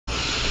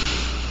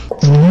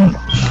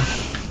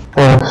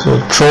So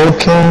Troll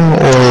King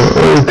or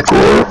Earth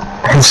Gore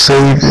who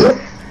saved you?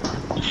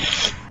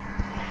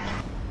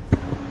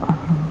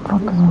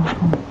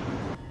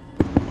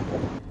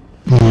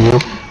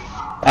 Yep.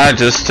 I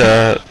just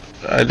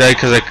I died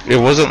because it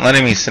wasn't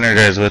letting me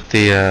synergize with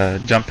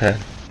the jump pad.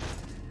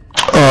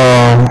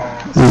 Yeah.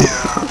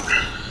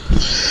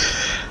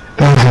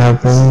 That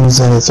happens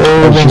and it's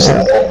over.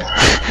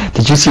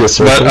 Did you see a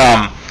circle?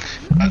 But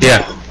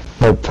yeah.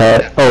 No,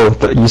 Pat. Oh,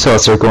 you saw a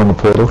circle in the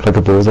portal, like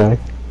a bullseye?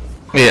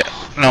 Yeah.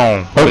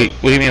 No. Oh. Wait,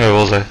 what do you mean by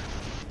bullseye?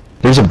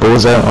 There's a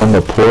bullseye on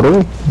the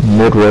portal,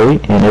 mid-way,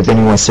 and if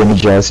anyone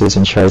synergizes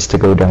and tries to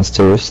go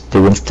downstairs, they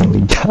instantly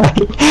die.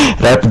 It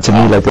happened to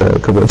me like a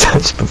couple of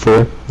times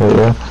before. But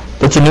yeah,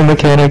 that's a new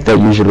mechanic that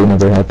usually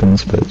never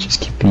happens, but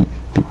just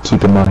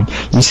keep in mind.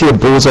 You see a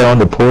bullseye on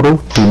the portal,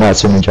 do not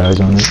synergize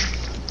on it,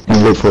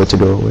 and wait for it to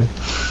go away.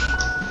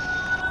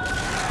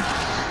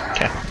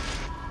 Okay.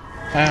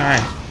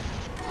 Alright.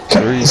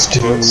 3,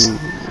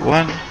 2,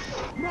 1.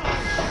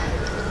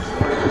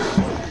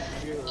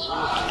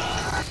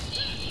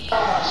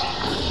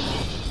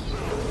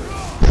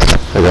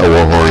 I got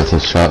Warhorn with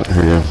this shot.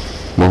 Here you go.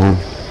 Warhorn.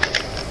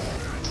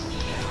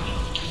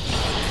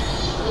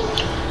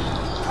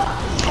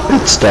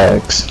 It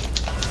stacks.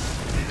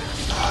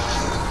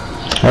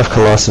 I have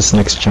Colossus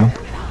next jump.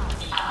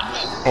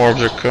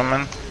 Orbs are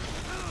coming.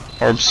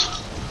 Orbs.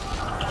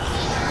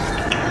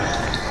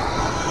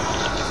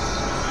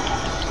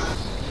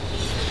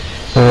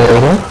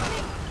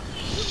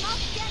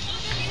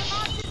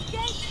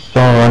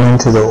 Don't run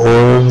into the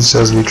orbs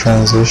as we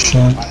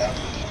transition.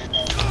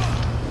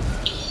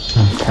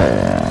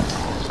 Okay.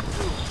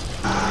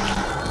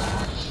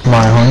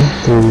 My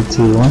home, 3,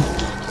 2, 1.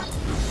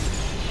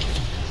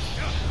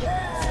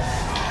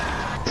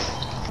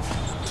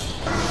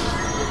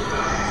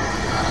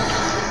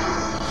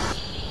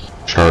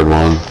 Shard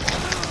 1.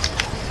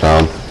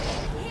 Down.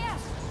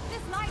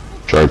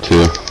 Shard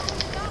 2.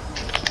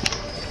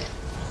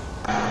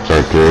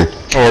 Shard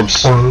 3.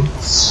 Orbs.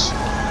 Orbs.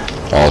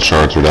 All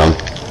shards are down.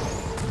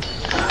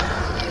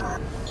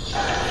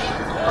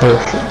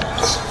 Perfect.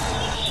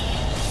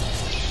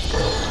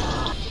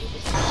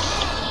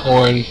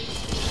 One.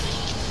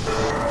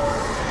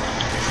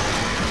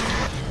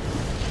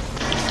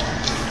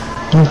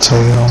 I'll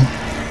tell you.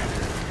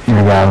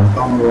 Yeah.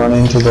 Don't run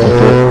into the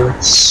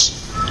orbs.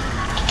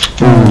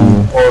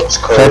 Orbs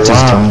That's his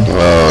collide. turn.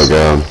 Oh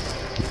god.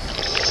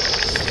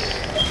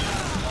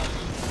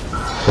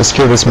 Let's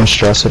kill this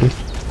monstrosity.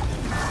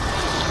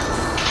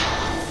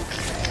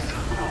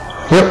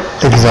 Yep,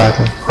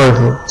 exactly.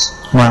 Perfect.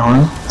 My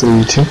arm,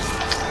 3, 2.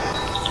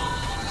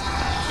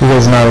 You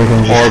guys now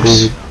can just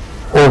Orbs. do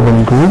orb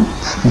and group.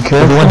 Be careful.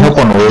 Everyone help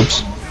on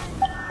orbs.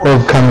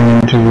 Orb coming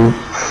into group.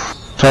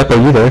 Trap,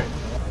 are you there?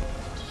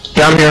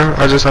 Yeah, I'm here.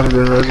 I just haven't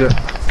been read yet.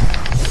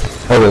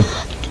 Okay.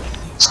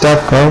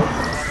 Stack up.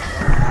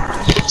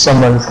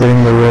 Somebody's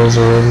getting the rails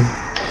already.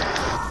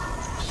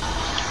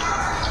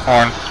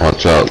 Horn.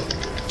 Watch out.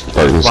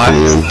 Darkness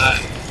coming in. I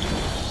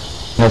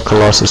have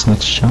Colossus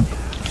next jump.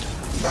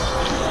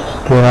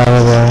 Get out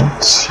of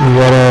that. You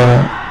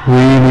gotta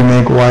really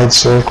make wide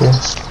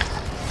circles.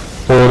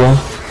 Portal.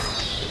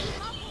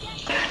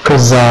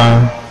 Cause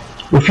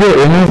if you're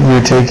in it,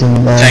 you're taking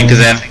Tank is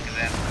in.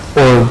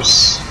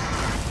 orbs.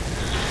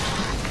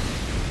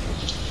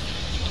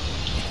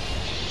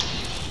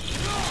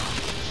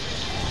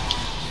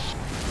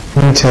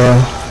 Need to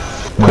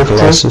My quick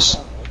Colossus.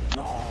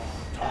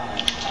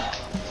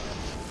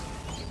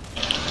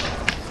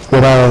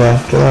 get out of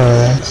that. Get out of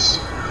that.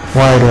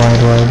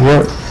 Wide.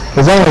 What?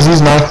 As long as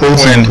he's not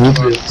facing Wind. group,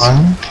 you're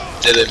fine.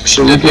 Didn't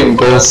So mean we to can do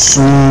go that.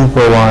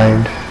 super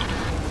wide.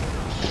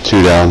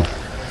 2 down.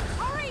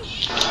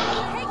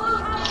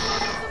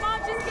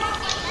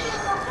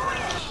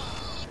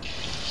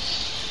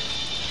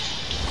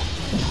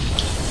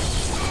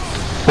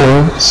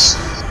 Orbs.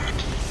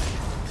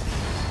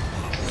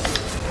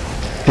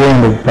 You're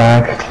in the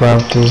back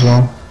cleft as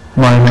well.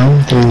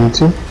 Mine, 3,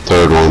 2.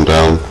 Third one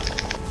down.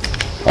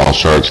 All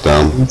shards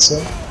down. That's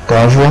it.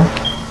 Dodge one.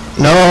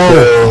 No!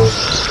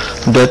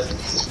 That.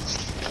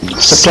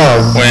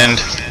 Sub. Wind.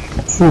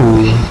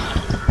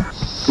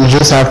 2. You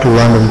just have to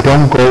run them.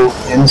 Don't go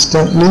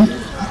instantly.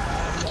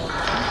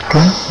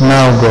 Okay.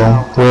 Now go.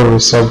 Whoever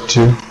sub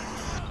 2.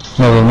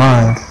 Never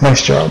mind.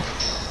 Nice job.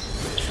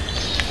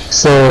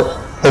 So,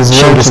 as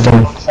well to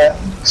the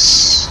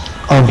tanks,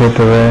 I'll get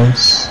the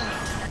rest.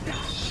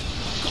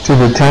 To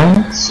the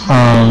tanks,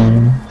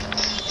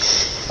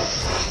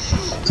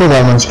 to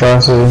that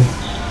monstrosity.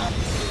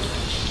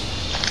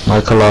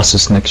 My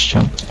Colossus next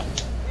jump.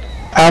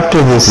 After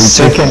the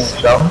second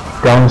jump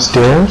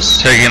downstairs,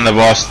 Taking the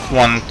boss.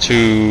 1,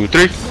 2,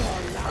 3.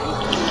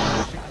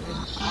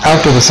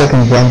 after the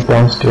second jump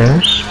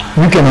downstairs,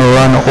 you can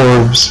run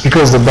orbs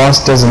because the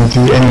boss doesn't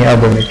do any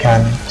other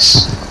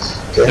mechanics.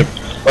 Okay?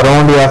 But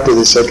only after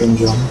the second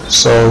jump.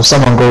 So if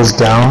someone goes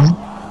down,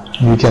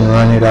 you can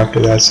run it after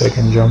that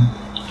second jump.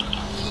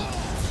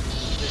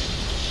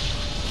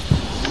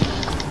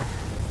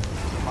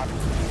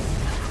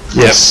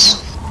 Yes.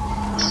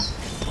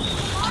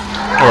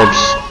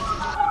 Orbs.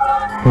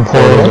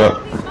 Portal.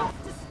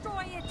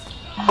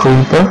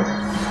 Creeper.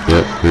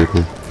 Yep,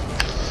 creeper.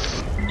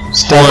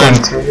 Stack on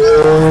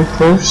tail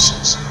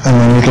first, and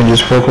then you can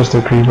just focus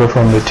the creeper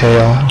from the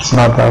tail. It's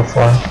not that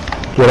far.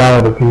 Get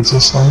out of the pizza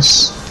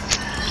slice.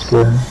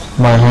 Good.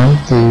 My horn,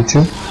 3,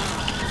 2.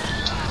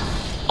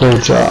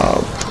 Great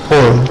job.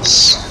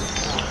 Orbs.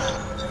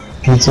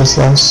 Pizza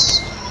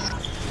slice.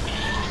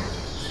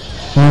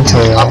 New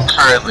tail. I'm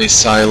currently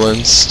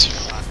silenced.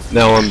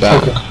 Now I'm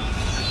back. Okay.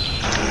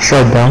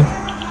 Shut down.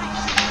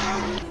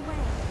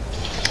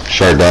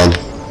 Shard down.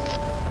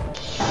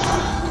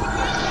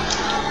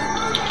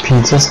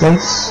 Pizza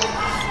slice.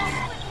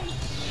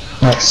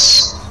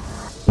 Nice.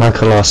 My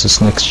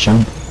Colossus next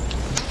gen.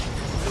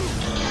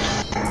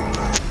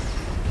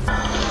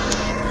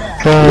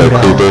 Shut No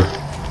down. creeper.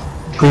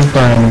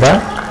 Creeper in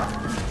back.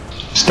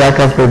 Stack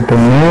up with the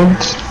mid.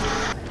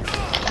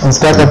 And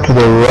stack up to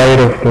the right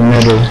of the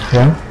middle,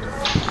 yeah?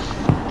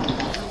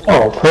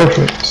 Oh,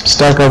 perfect.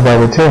 Stack up by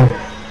the tail.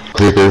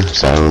 Creeper,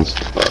 silenced.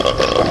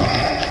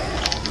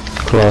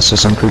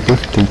 Colossus and Creeper,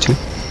 3-2.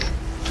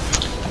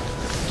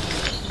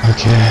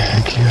 Okay,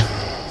 thank you.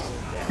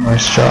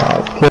 Nice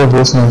job. Kill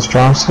this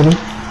monstrosity.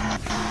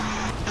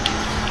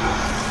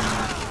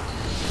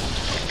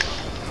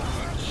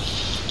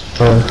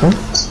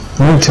 Perfect.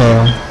 New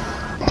tail.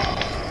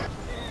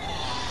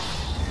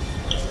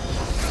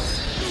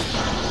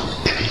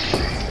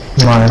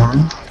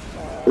 Mine.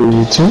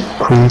 3-2.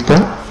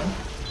 Creeper.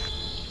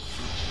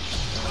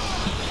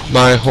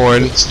 My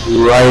horn.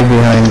 Right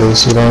behind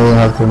us, you don't even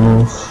have to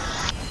move.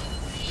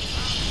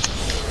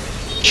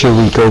 Should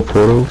we go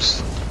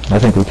portals? I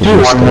think we can Do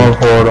do one more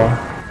stuff. portal.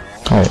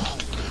 Alright.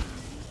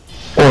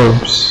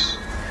 Orbs.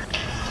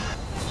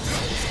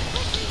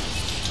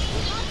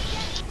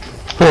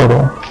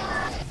 Portal.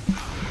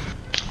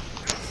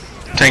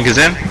 Tank is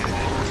in.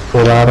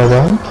 Get out of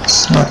that.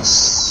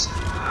 Nice.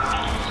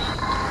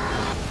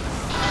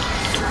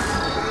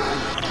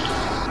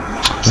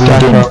 We Stack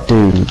didn't up.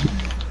 do...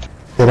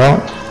 Get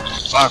out.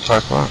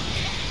 Fuck.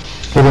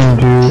 Didn't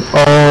do.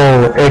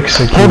 Oh,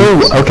 execute.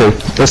 Portal, okay,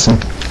 listen.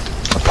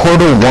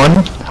 Portal 1,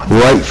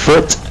 right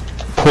foot.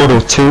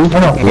 Portal 2,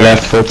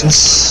 left foot.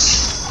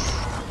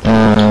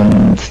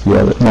 And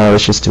yeah, no,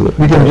 let's just do it.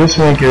 We can just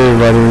make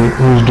everybody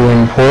who's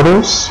doing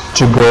portals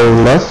to go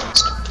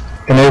left,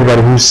 and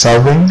everybody who's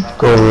solving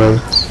go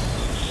right.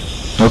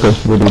 Okay,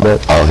 we'll do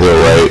that. I'll heal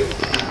right.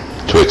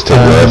 Twix take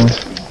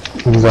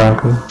left.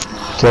 Exactly.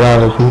 Get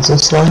out of the pizza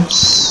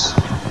slice.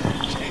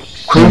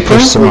 Can you Creeper?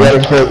 push We someone?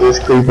 gotta kill this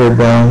creeper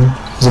down.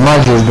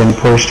 Zamaji has been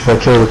pushed,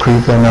 but kill the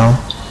creeper now.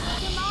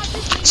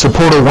 So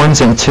portal 1's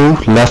and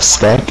 2, left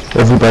stack.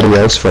 Everybody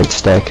else right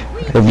stack.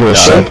 If you're a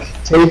stack.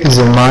 Take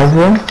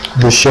Zamaji,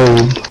 the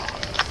shade.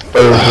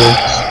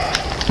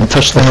 Perfect. And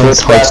touch the And then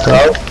foot, hold stack stack.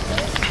 out.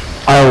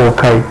 I will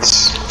kite.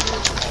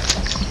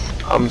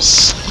 I'm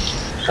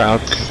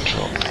crowd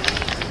control.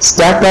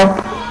 Stack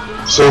up.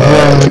 So if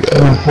you're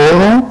in a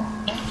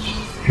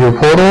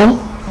portal,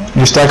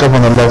 you stack up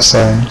on the left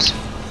side.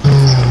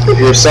 If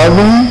you're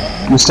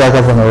subbing, you stack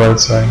up on the right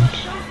side.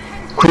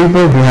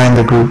 Creeper behind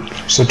the group,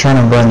 so turn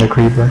and burn the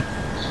creeper.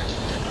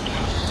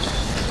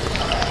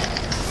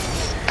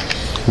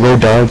 Low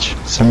dodge,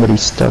 somebody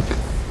stuck.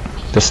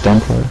 The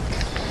stand fire.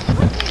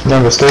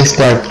 Remember, stay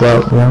stacked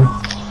up,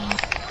 yeah?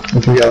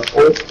 If you got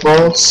 4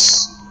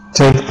 balls,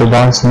 take the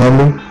box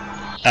melee.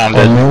 I'm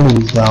Or dead.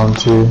 melee's down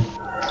too.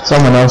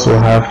 Someone else will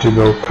have to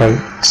go kite.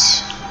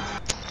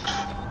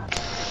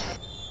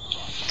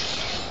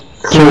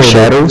 Kill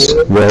shadows,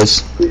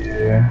 res.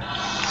 Yeah.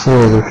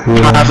 Clear the I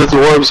field. have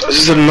the orbs. I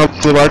just did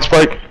another light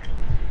spike.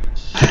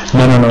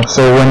 No.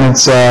 So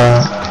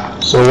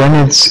when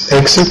it's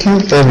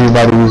execute,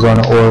 everybody is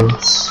on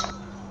orbs.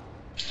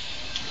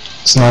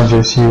 It's not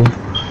just you.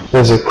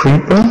 There's a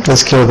creeper.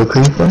 Let's kill the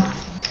creeper.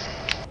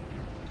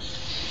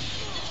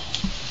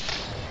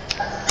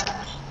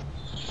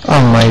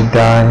 I might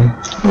die.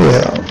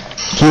 Yeah.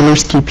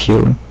 Healers keep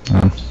healing.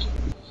 I'm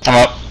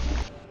up.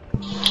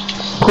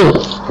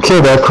 Cool.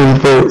 Kill that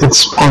creeper.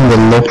 It's on the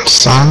left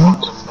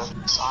side.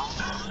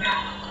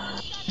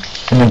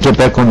 And then get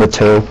back on the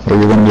tail, or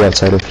you're gonna be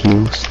outside of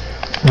heals.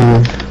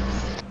 Yeah.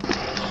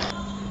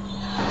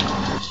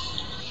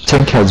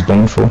 Tank has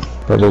Baneful,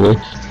 by the way.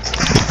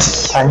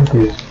 Thank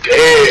you.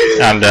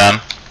 I'm down.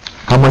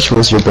 How much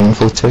was your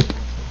Baneful tick?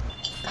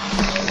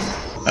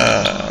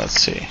 Let's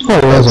see. Oh,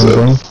 it wasn't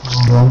going.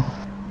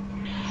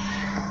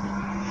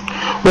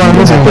 Well, I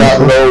wasn't that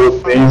low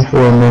with Baneful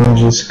and then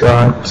just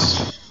got,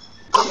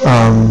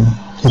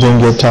 he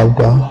didn't get tagged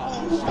down.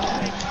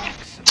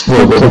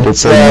 Well, what did it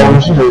say? Yeah,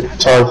 we should have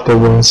talked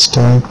about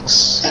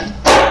stacks.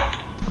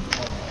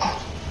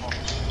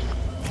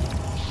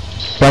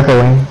 Back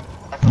away.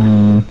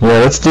 Yeah,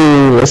 let's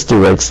do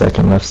right stack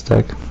and left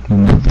stack.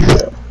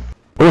 It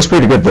was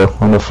pretty good though,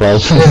 on the fly.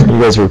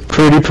 You guys were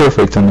pretty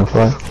perfect on the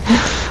fly.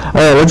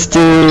 Alright, let's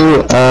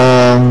do,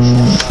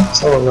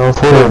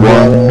 portal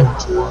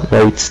 1,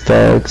 right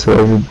stack,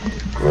 so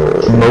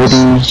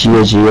Modi,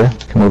 Gia,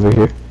 come over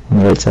here, on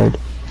the right side.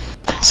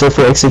 So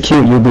for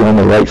execute, you'll be on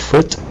the right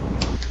foot.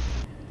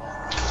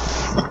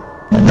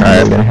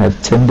 we're gonna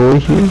have Timber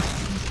here.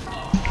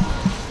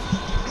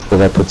 So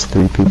that puts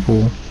 3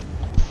 people.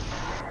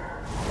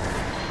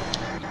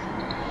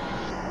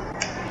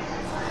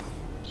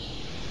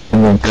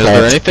 And then Is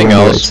there anything on the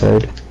right else?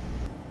 side. Is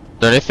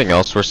there anything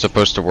else we're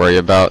supposed to worry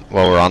about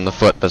while we're on the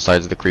foot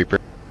besides the creeper?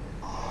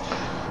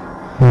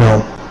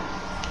 No.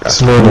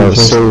 It's literally No,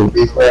 just so-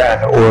 creeper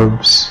and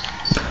orbs.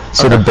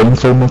 So the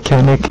Baneful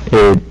mechanic,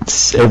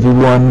 it's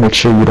everyone make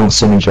sure you don't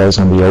synergize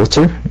on the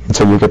altar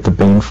until you get the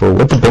Baneful.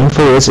 What the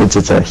Baneful is, it's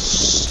a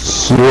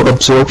heal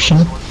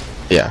absorption,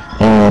 Yeah.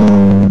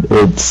 and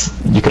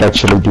you could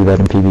actually do that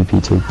in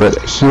PvP too.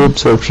 But heal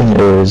absorption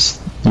is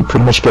you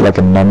pretty much get like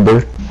a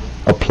number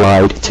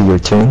applied to your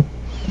turn,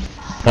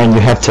 and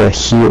you have to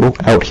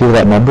out heal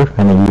that number,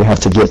 and then you have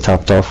to get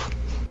topped off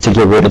to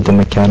get rid of the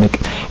mechanic.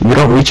 If you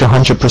don't reach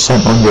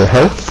 100% on your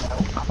health,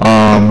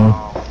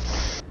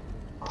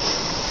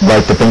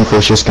 like the Baneful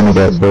is just gonna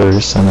get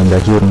worse, and then the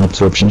healing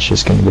absorption is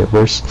just gonna get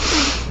worse,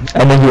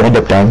 and then you end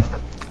up dying.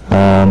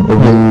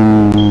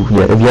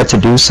 If you have to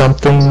do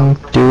something,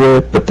 do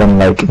it, but then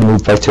like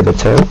move back to the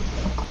tail,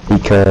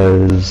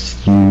 because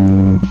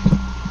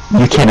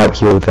you can't out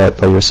heal that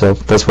by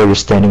yourself. That's why you're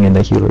standing in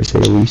the healer's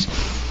AoEs.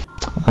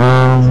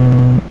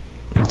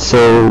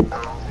 So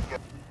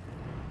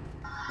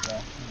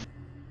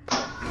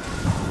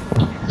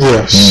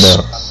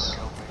Yes.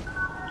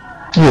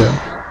 no, Yeah.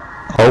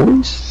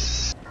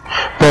 always.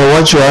 But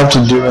what you have to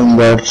do in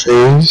that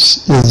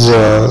phase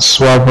is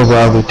swap with the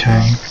other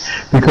tank.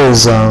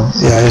 Because,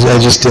 I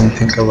just didn't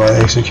think about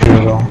execute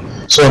at all.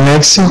 So in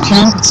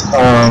execute,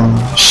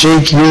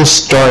 Shake, you'll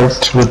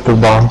start with the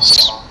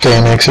boss, okay,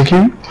 in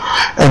execute.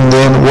 And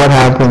then what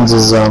happens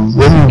is,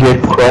 when you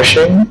get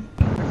crushing,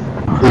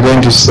 you're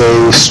going to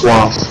say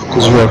swap,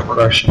 because you have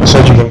crushing, so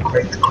you can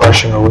break the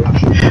crushing away.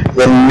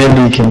 Then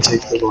Millie can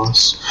take the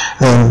boss.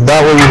 And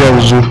that way you guys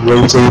are just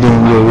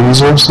rotating your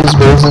resources,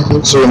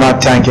 basically, so you're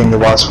not tanking the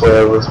boss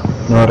forever,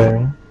 you know what I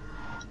mean?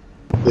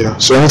 Yeah,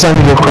 so anytime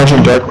you get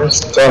crushing darkness,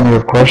 tell him you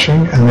have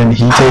crushing, and then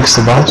he takes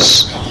the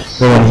boss.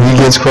 Then when he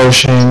gets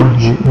crushing,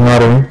 you know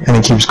what I mean? And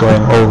it keeps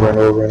going over and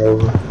over and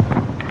over.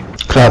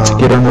 Clap,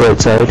 get on the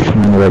right side,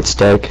 and on the right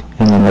stack,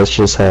 and then let's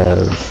just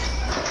have,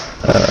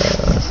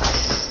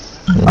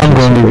 I'm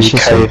going to be let's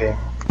just have- kiting.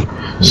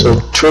 So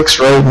Tricks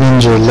right,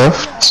 Ninja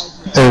left,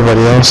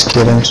 everybody else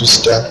get into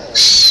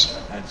stacks.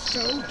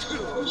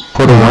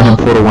 Portal 1 and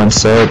Portal 1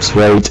 subs,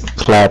 right,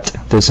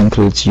 Clapped, this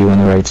includes you on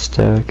the right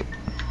stack.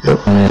 Yep.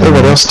 And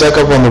Everybody else stack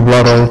up on the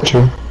blood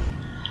altar.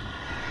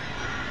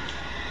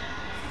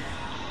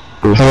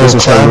 This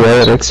is how you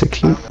Clapped.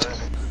 execute.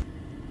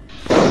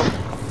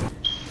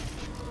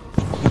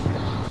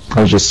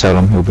 I'll just tell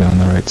him he'll be on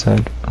the right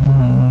side.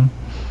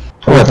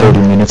 We got 30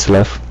 minutes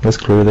left, let's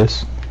clear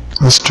this.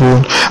 Let's do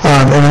it.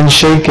 And then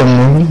Shake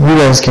and you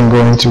guys can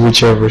go into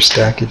whichever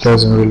stack, it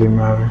doesn't really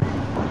matter.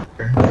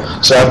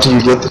 So after you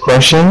get the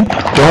crushing,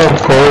 don't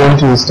pull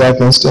into the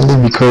stack instantly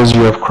because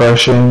you have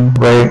crushing,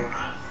 right?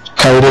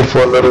 Kite it for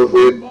a little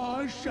bit.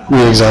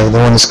 Yeah, exactly.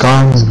 When it's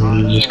gone,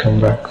 you just come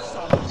back.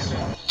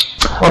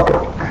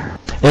 Okay.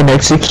 In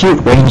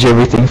execute, range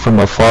everything from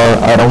afar.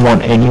 I don't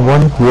want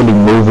anyone really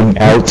moving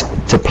out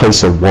to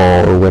place a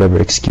wall or whatever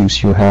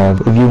excuse you have.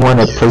 If you want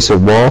to place a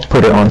wall,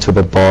 put it onto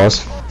the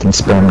boss, then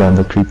spam down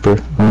the creeper.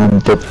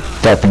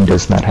 That thing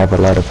does not have a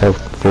lot of health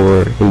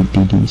for 8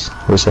 DDs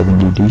or 7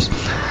 DDs.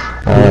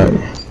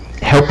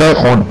 Help out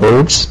on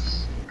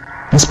orbs,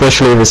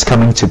 especially if it's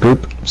coming to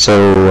group, so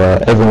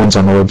everyone's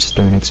on orbs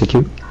during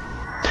execute.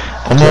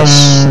 And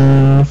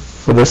then,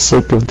 for the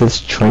sake of this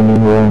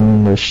training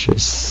run, let's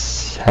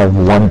just have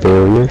one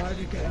barrier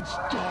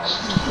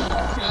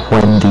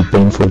when the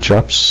Baneful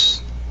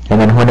drops, and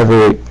then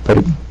whenever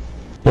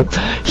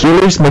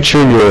healers, make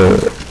sure you're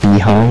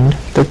behind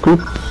the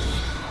group.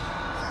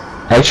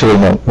 Actually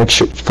no, make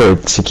sure for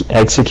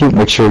execute,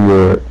 make sure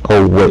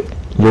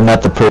you're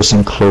not the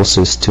person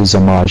closest to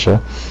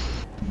Zamaja,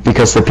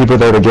 because the people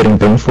that are getting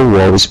Baneful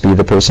will always be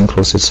the person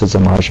closest to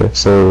Zamaja.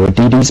 So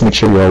DDs, make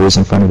sure you're always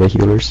in front of the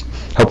healers,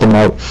 help them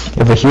out.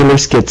 If a healer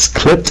gets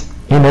clipped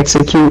in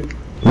execute,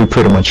 we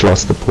pretty much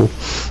lost the pool.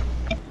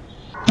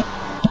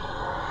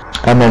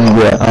 And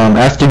then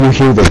after you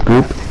heal the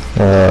group,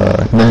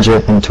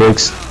 Ninja and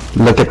Twigs,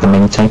 look at the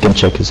main tank and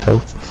check his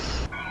health.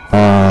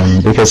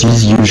 Because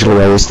he's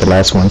usually always the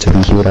last one to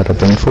be healed out of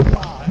Baneful.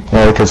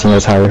 Because he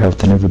has higher health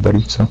than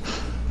everybody, so.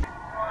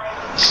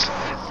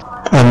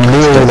 And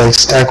literally like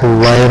stack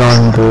right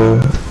on the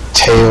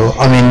tail,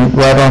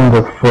 right on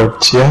the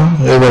foot, yeah?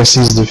 Everybody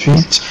sees the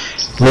feet.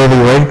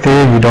 Literally right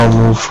there, you don't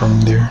move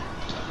from there.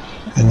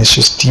 And it's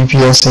just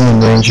DPSing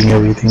and ranging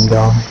everything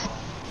down.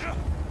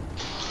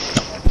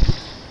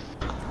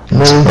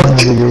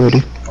 Whenever you're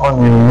ready. On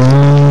your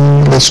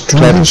knee, let's do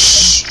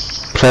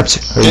this.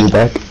 Claps, are you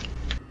back?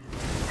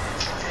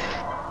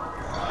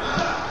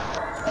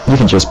 You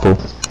can just pull.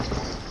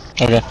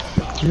 Okay.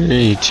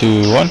 3,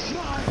 2, 1.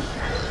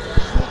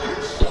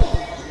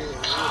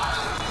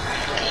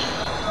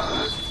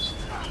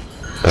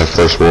 That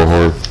first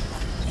warhorn.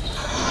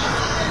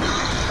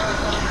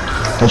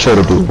 I try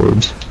to do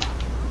orbs.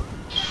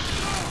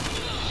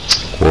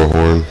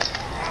 Warhorn.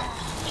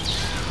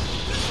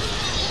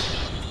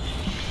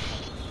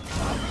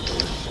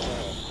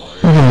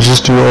 You can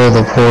just do all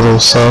the portal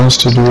cells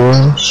to do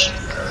orbs.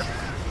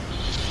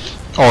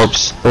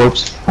 Orbs.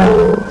 Orbs.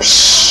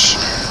 Orbs.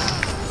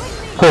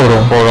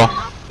 Portal. Portal.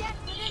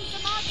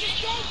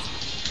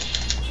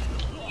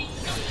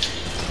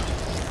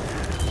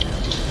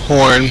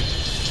 Horn.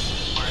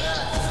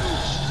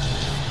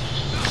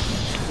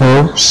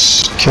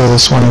 Orbs. Kill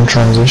this one in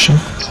transition.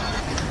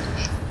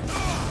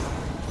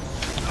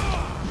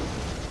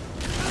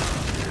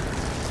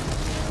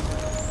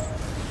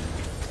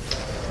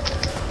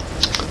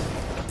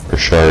 Or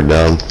shard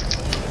down.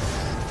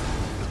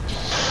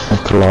 And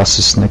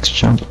Colossus next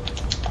jump.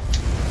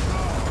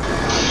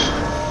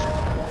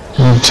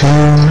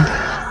 Routine.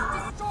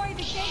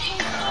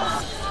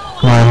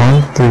 My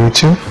one.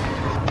 3-2.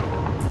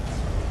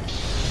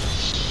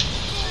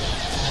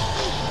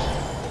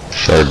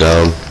 Shard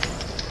down.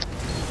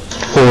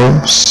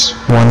 Orbs.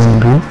 One in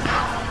group.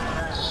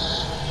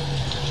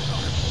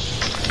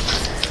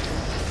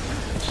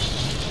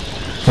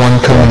 One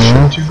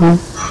coming into group.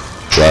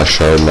 Last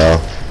shard now.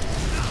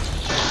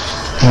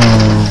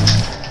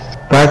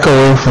 Back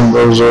away from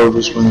those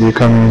orbs when they're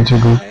coming into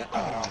group.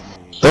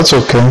 That's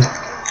okay.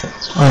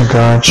 I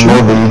got you.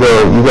 No, but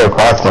you go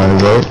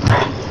clockwise, right?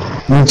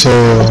 Me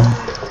too.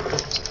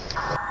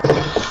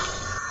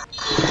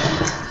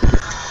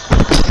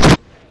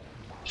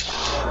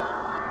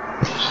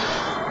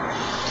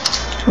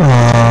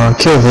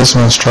 Kill this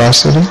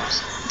monstrosity,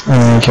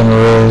 and then we can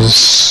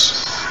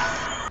raise.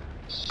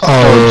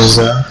 Raise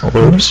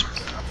orbs.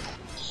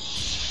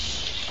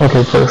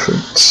 Okay,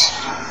 perfect.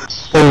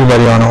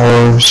 Everybody on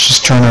orbs,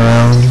 just turn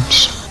around.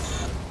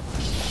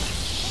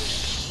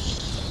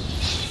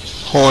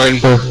 Horn.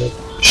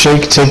 Perfect.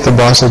 Shake, take the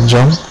boss at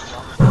jump.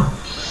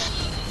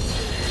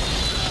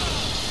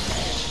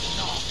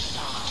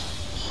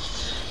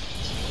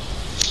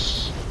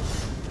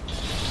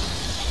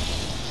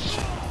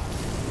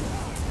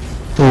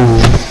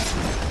 Ooh.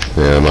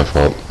 Yeah, my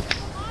fault.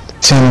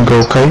 10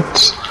 go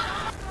kite.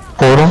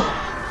 Portal.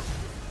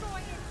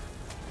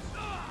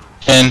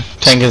 In.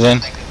 Tank is in.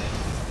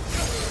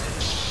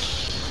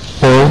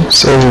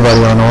 Orbs.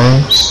 Everybody on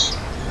orbs.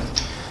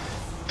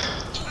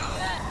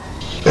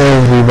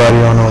 Everybody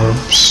on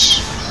orbs.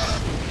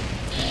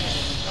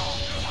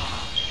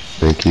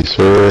 Thank you,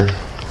 sir.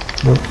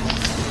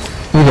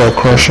 You got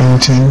crushing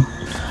team.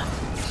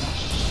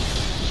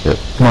 Yep.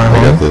 My I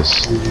home. got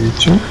this. You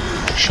too.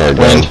 Shard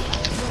Wind. down.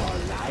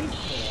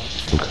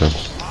 Okay.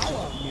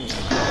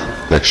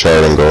 Next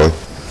shard I'm going.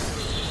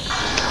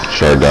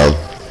 Shard down.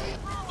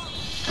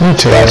 You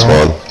too. Last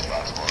one.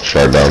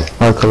 Shard down.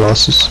 Our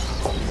Colossus.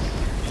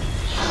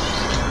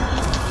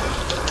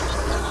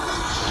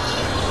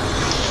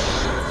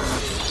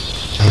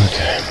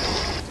 Okay.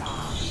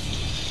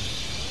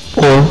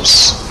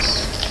 Orbs.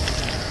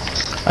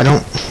 I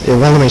don't. It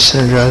won't let me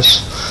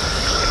synergize.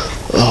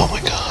 Oh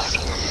my god.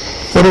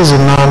 What is it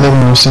not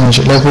letting you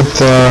synergize? Like with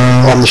the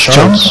On the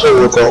shards. jump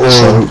or with the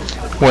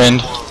orb?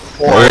 Wind.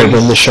 Orb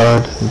in the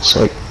shard. It's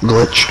like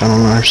glitched. I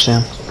don't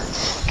understand.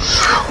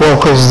 Well,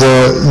 because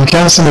you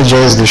can't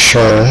synergize the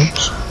shard,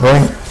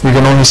 right? You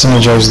can only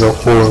synergize the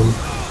orb.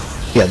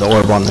 Yeah, the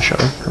orb on the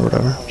shard or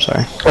whatever.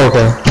 Sorry.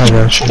 Okay, I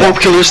got you. Orb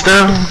killer's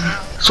down.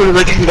 As soon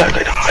as I came back,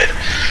 I died.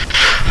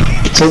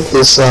 Take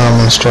this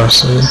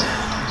monstrosity.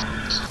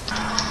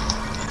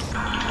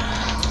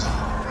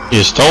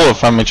 You stole it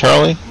from me,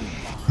 Charlie.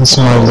 That's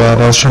my bad.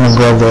 I was trying to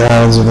grab the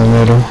ads in the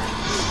middle.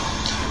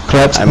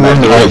 Claps. I'm at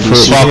the right for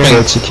Swapping.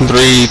 execute.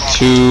 3,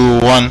 2,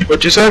 1.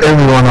 What you said?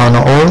 Everyone on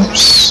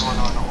orbs.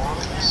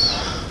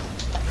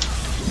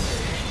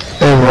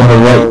 Everyone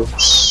on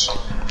orbs.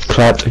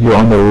 Clap. You're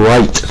on the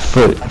right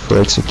foot for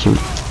execute.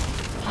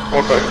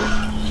 Okay.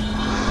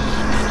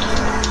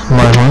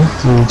 My one,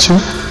 3, 2.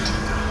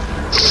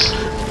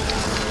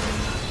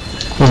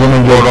 We're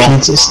gonna get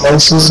pizza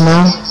slices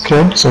now,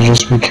 okay? So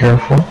just be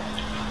careful.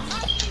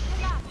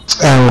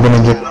 And we're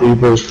gonna get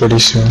creepers pretty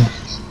soon.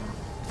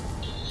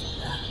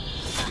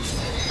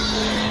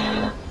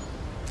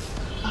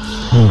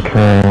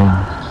 Okay.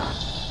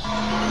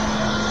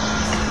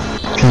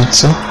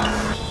 Pizza.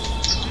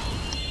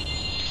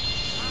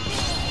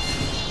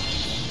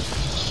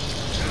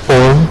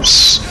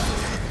 Orbs.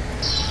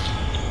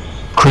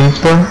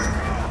 Creeper.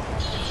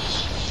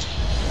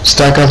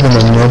 Stack up in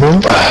the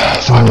middle.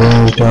 And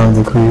range down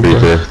the creeper.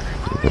 Creeper.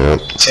 Yep.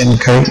 10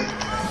 kite.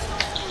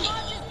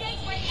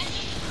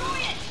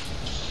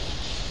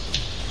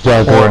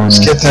 Yeah, go on. Orbs.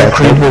 Get that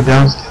creeper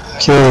down.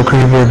 Kill the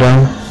creeper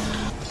down.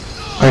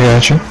 I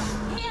got you.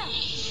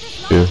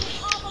 Yeah.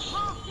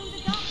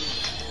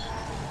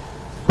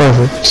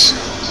 Perfect.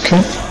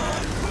 Okay.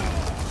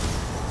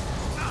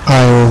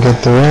 I will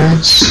get the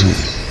reds.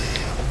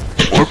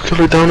 Orb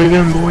killer down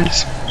again,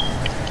 boys.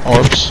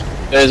 Orbs.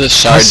 There's a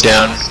shard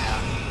down.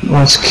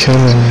 What's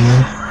killing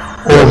you?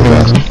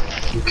 Orb.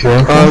 You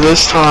careful.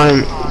 This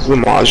time,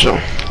 Zumajo.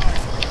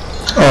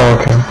 Oh,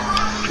 okay.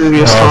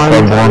 Previous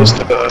time, from it was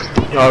the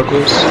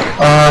Yagos.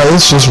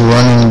 It's just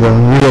running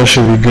them. You guys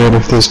should be good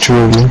if there's two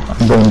of you.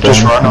 Going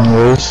Just down run 'em.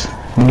 anyways.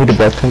 You need a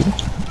backpack?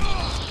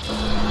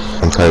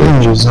 I'm tired.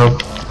 Ninjas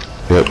up.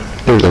 Yep.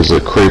 There's a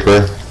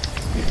creeper.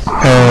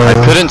 I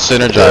couldn't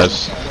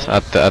synergize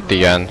at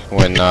the end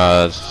when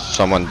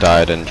someone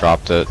died and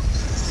dropped it.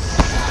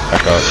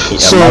 Back up.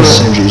 Yeah, my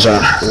synergies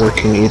aren't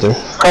working either.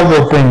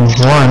 Couple of things.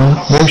 One,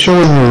 make sure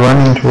when you're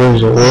running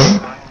towards the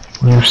orb,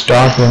 you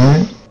stop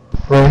in it,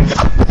 right?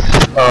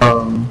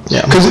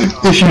 Yeah. Because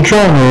if you try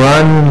and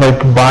run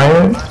like by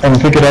it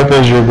and pick it up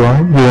as you're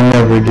going, you'll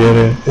never get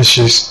it. It's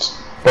just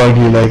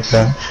buggy like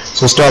that.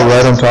 So start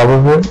right on top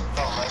of it.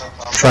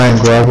 Try and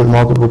grab it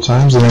multiple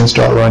times and then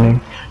start running.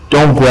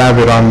 Don't grab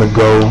it on the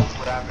go.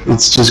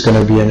 It's just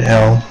gonna be an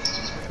L.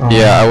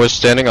 Yeah, I was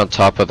standing on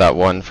top of that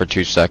one for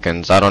 2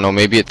 seconds. I don't know,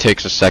 maybe it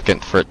takes a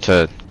second for it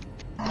to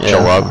show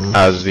up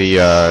as the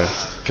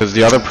because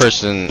the other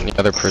person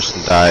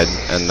died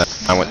and then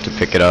I went to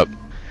pick it up.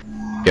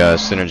 Yeah,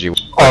 synergy.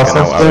 I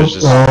was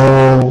just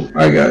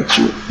I got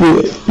you.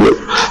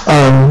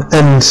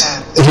 And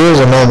here's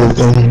another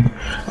thing.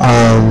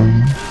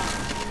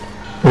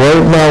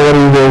 Right now, what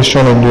are you guys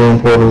trying to do in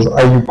portals?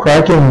 Are you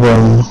cracking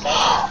them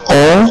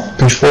all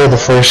before the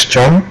first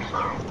jump,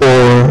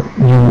 or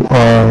you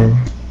are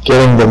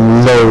getting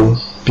them low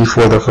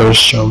before the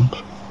first jump?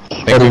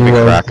 I think we've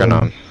been cracking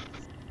them.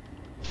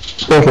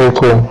 Okay,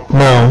 cool.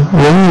 Now,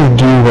 when you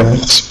do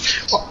that,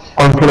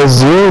 on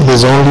 +0,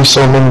 there's only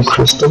so many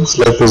crystals.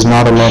 Like, there's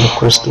not a lot of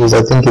crystals.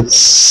 I think it's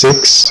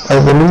 6, I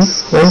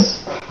believe, right?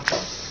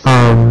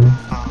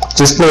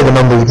 Just play the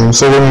numbers game.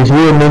 So when you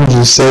hear a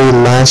ninja say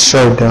last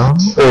shard down,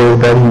 or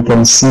that he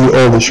can see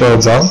all the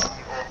shards out,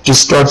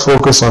 just start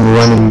focus on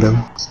running them.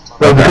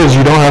 Right, because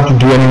you don't have to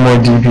do any more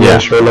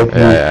DPS, right? Like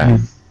you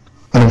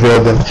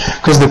unveiled them.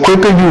 Because the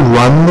quicker you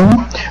run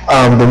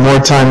them, the more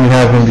time you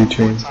have in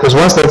between. Because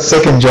once that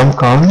second jump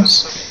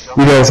comes,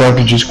 you guys have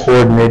to just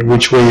coordinate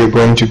which way you're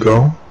going to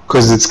go.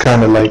 Because it's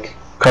kind of like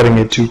cutting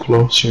it too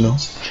close, you know.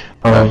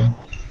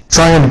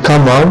 Try and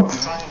come out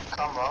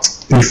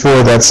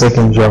before that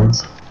second jump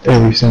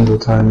every single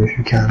time if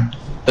you can.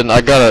 And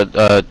I got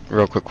a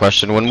real quick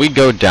question. When we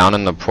go down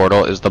in the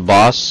portal, is the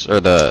boss or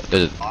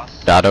the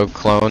shadow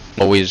clone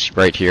always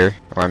right here?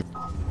 Or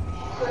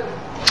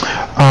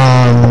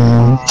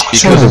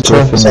because the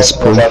griffin is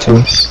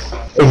pointing.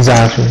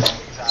 Exactly.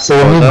 So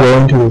when you go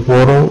into the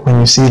portal, when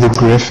you see the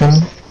griffin,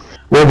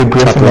 where the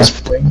griffin is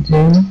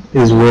pointing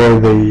is where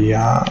the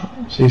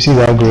so you see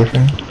that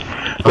griffin?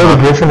 Where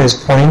the griffin is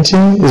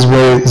pointing is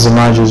where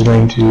Zamaj is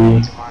going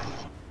to be.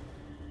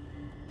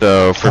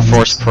 So for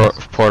force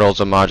portals,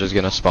 Zamaj is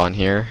gonna spawn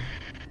here?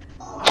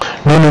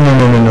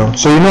 No.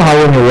 So you know how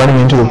when you're running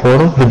into the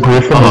portal, the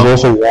griffin is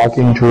also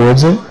walking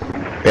towards it?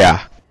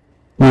 Yeah.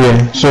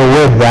 Yeah, so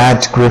where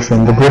that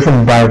griffin, the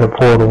griffin by the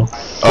portal,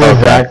 where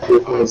that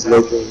griffin is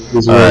looking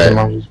is where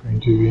Zamaj is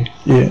going to be.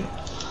 Yeah.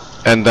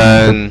 And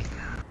then,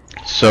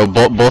 so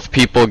both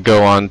people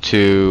go on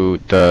to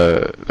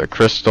the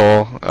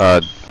crystal,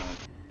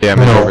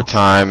 damage over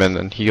time and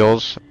then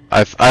heals.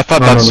 I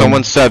thought that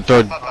someone said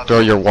throw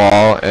your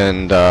wall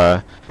and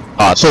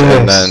pots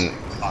and then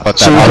but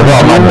that I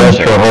got my best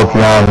for hope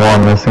round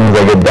one as soon as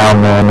I get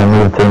down there and then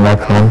move to the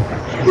next one.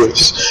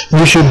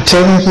 You should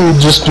technically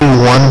just do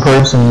one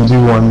person do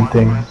one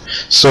thing.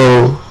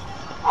 So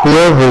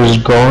whoever is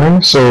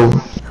going, so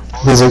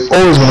there's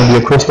always going to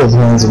be a crystal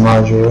behind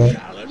Zamaj, right?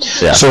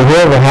 Yeah. So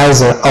whoever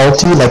has an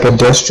ulti, like a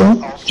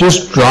Destro,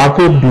 just drop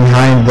it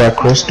behind that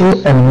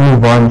crystal and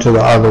move on to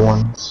the other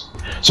ones.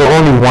 So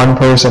only one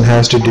person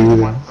has to do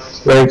that.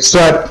 Right?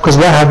 Because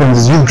what happens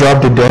is you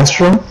drop the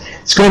Destro,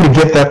 it's going to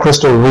get that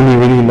crystal really,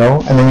 really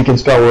low, and then you can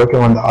start working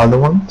on the other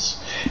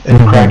ones and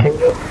cracking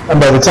it. And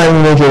by the time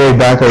you make your way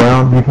back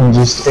around, you can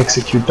just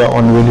execute that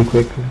one really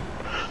quickly.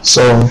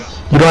 So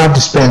you don't have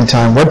to spend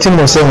time. What Tim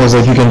was saying was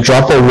that you can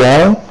drop a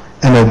wall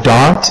and a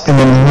dot and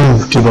then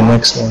move to the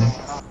next one.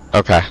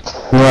 Okay.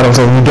 You know what I'm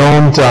saying? You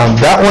don't,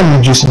 that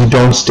one you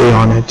don't stay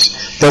on it.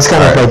 That's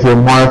kind of like your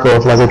marker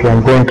of like, okay,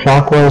 I'm going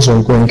clockwise or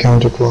I'm going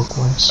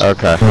counterclockwise.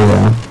 Okay.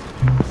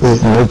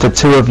 Yeah. If the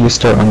two of you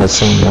start on the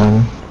same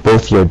one,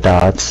 both your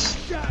dots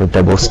are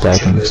double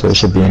stacking, so it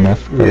should be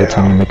enough by the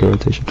time you make a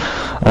rotation.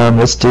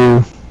 Let's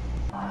do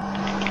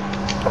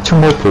 2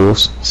 more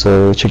pools,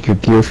 so check your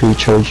gear for your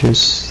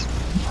charges.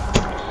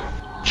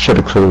 Should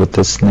have cleared with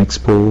this next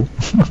pool.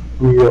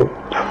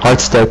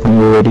 Hard stack when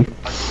you're ready,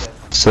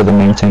 so the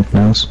main tank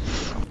knows.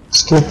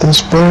 Let's get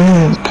this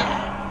break.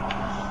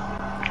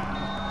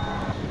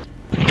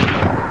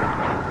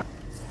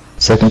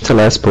 Second to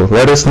last pool.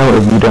 Let us know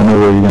if you don't know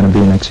where you're gonna be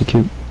and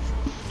execute.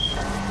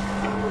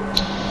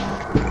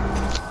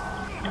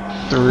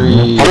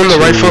 3. I'm on the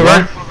right foot,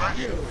 right?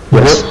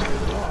 Yes.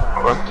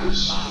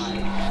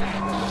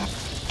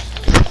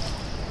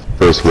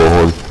 First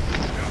Warhorn.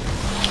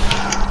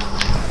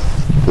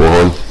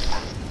 Warhorn.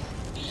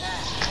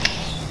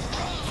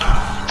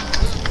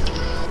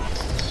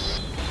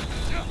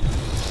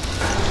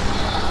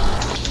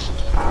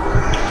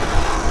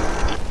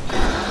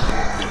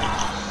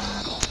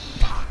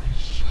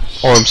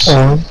 Arms.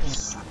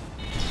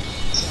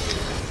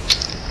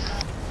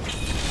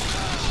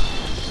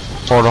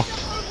 Portal.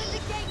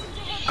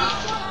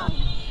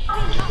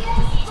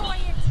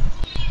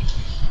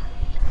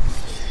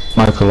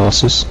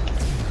 Colossus.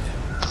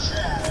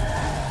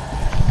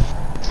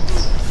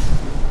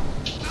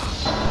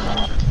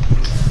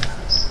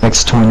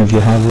 Next turn if you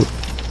have it.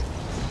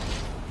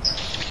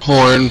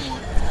 Horn.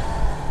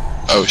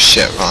 Oh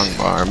shit, wrong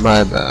bar.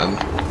 My bad.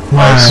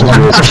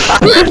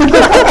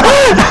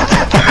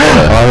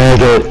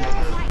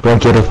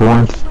 Alright, get a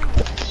horn. 5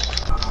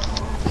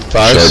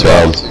 Shut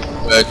down.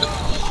 back.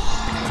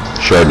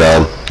 Shut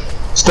down.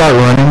 Start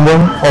running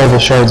them. All the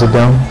shards are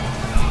down.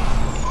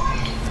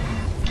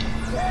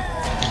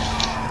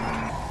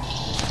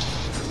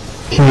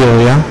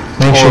 Heal, yeah?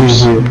 Make sure you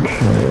heal.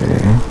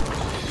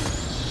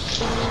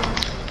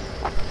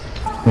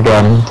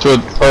 Got him.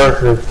 Good.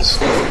 Perfect.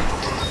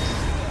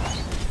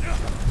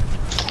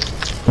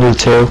 You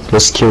too.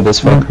 Let's kill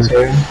this fucker.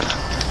 Okay.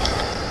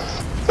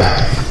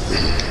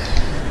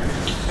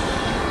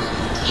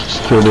 Let's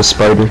kill this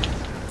spider.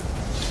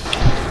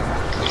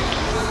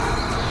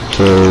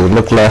 Okay,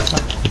 look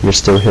left. You're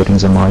still hitting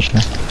the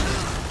margin.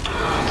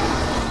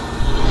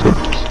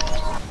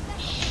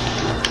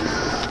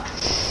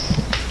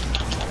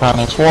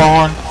 Next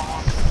Warhorn.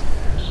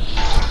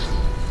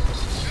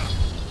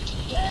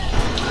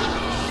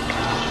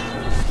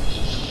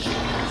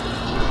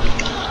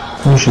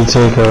 We should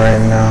take her right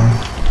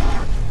now.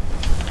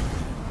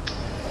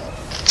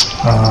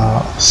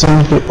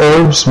 Simply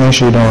orbs, make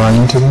sure you don't run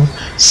into them.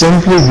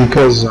 Simply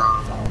because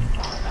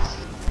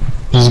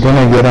he's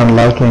gonna get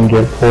unlucky and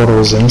get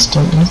portals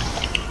instantly.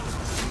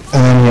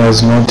 And then he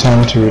has no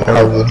time to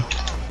recover.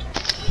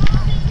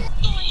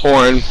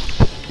 Horn.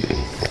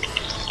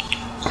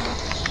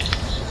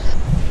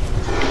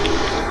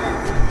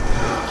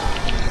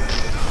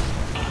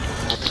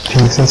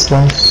 Pizza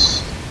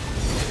slice.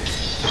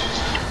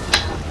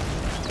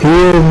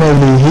 Heal,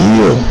 maybe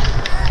heal.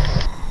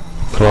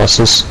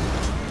 Colossus.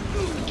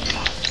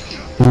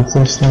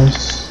 Pizza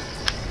slice.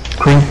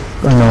 Creep,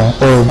 no,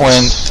 orbs.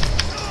 Wind.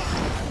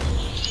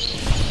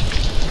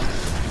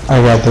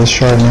 I got this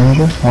shard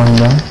ninja, one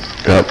down.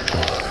 Yep.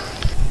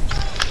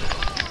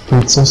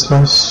 Pizza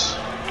slice.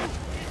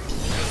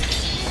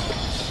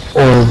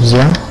 Orbs,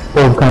 yeah?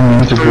 Orb coming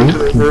into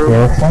group, be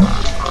careful.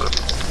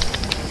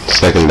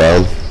 Second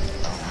down.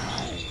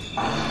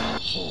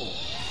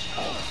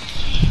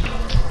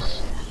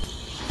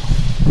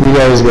 You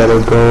guys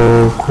gotta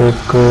go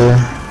quicker.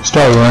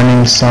 Start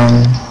running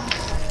some.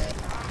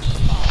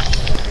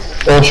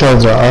 All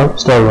shards are up,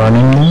 start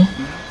running now.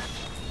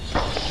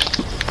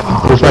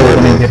 We're probably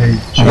gonna get a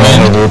jump.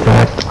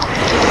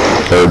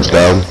 Third's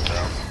down.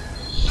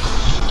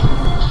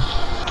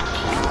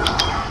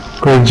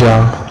 Great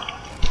job.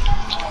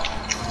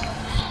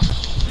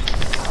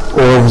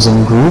 Orbs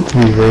in group,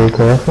 be very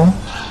careful.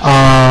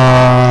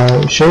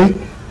 Shake?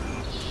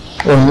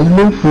 Or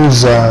Lulu?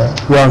 Who's,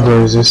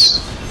 Yonder is this?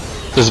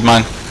 This is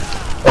mine.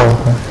 Oh,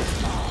 okay.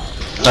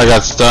 I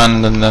got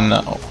stunned and then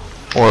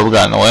orb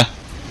got in the way.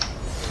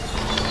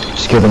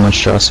 Just kill the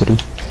monstrosity.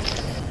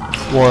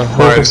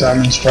 Focus on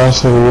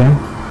monstrosity, yeah?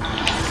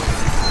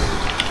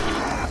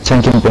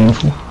 Tanking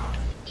painful.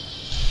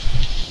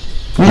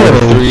 Yeah.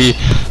 3,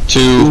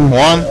 2,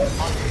 1.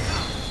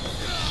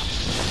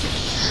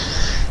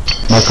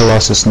 My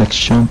Colossus next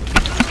jump.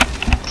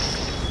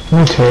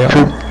 Okay,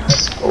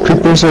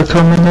 Creepers are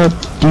coming up.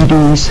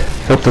 DDs.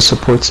 Help the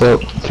supports out.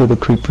 Kill the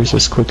creepers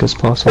as quick as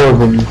possible.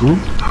 Orb in group.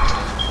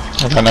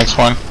 Okay, next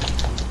one.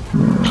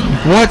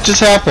 What just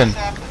happened?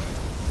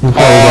 You Oh,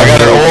 I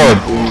got an orb.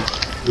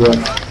 Yeah.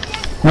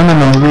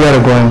 No, we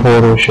gotta go in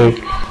portal, Shake.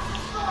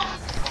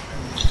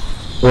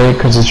 Wait,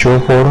 cause it's your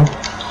portal.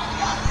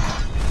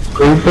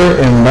 Creeper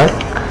and back.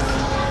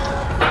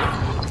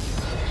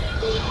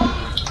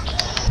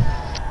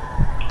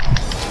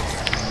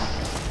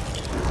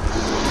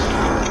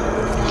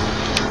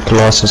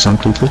 Colossus on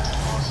creeper.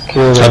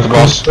 Kill Shot that the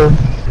boss. creeper.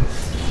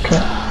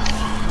 Okay.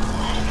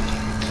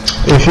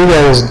 If you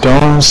guys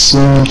don't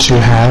seem to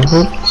have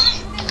it,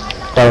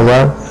 by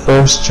that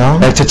first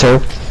jump, Back to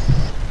toe.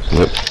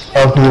 Yep.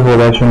 tell people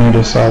that you need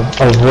to sub.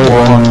 Avoid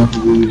running to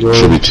the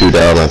Should road. be 2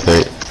 down, I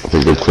think. I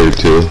think we've cleared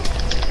 2.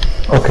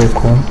 Okay,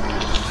 cool.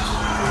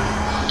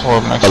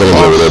 Orb next I think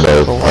it's over boss.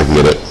 there, but I can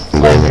get it.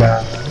 I'm going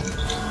there.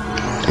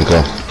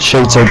 Okay.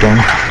 Shades are done.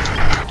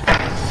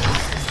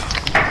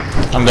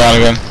 I'm down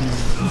again.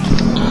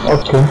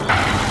 Okay.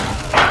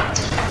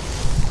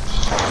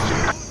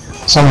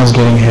 Someone's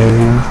getting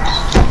heavy.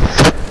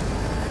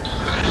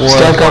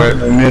 Stack up in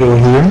the middle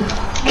here.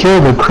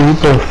 Kill the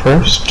creeper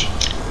first.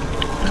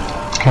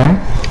 Okay.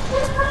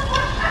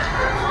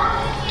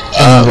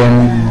 And then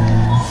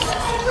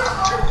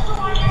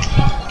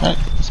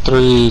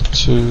 3,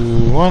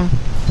 2, 1.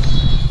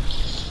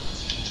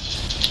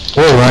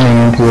 we're running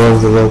into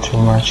the road too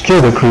much.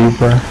 Kill the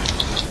creeper.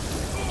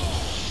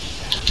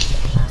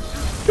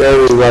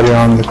 Everybody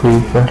on the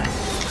creeper.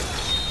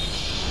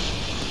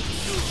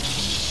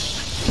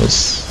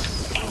 Yes.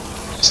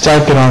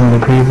 Stack it on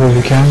the creeper if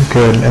you can.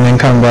 Good. And then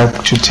come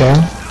back to tail.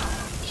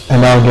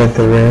 And I'll get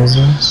the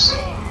resins.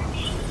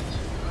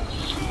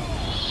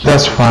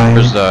 That's fine.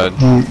 Where's the...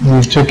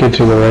 You took it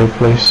to the right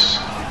place.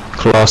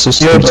 Colossus.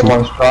 Heal the T2.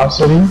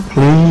 monstrosity,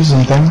 please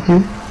and thank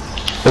you.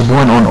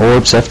 Everyone on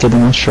orbs after the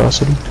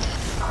monstrosity.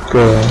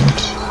 Good.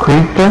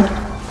 Creeper.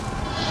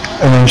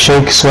 And then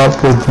shake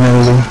swap with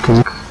melee,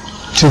 cause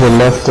to the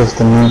left of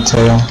the new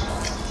tail.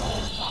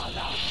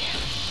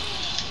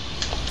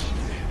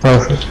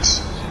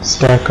 Perfect.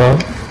 Stack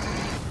up.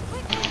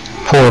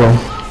 Portal.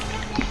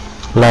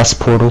 Last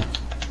portal.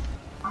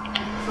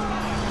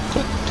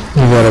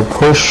 You gotta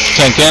push.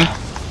 Tank in.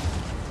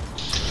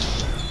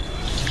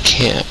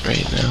 Can't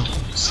right now.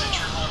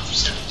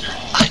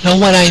 I know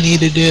what I need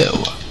to do.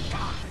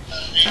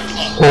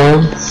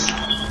 Orbs.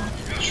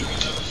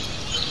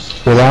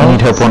 I Without.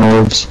 need help on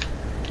orbs.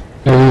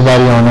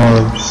 Everybody on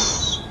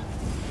orbs.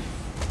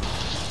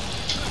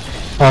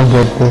 I'll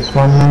get this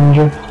one,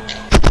 Ninja.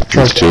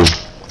 There's 2.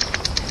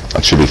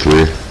 That should be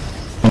 3.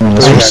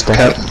 Let's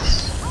restack.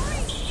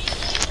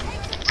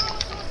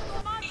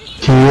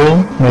 Heal.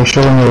 Make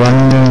sure when you're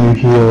running in,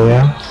 you heal,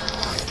 yeah?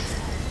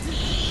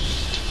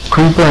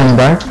 Creeper and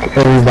back.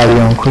 Everybody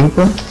on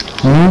Creeper.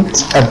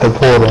 Meet at the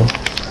portal.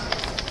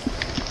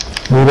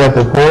 Meet at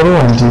the portal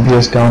and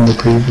DPS down the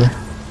Creeper.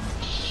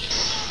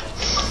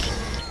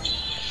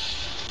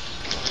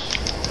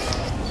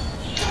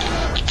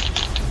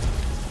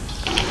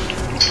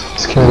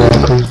 Let's kill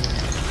that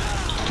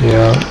Creeper.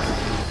 Yeah.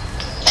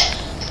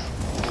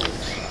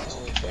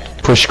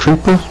 Push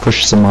Creeper,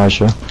 push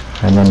Samaja,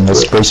 and then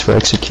let's brace for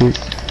execute.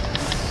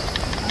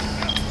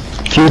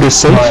 Feud is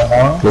safe.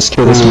 Let's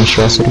kill this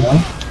monstrosity.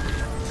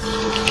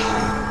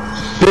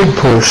 Big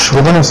push.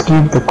 We're gonna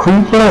keep the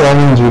Creeper. That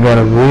means we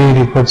gotta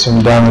really put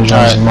some damage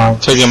on his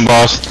mind. Taking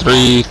boss.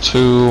 3,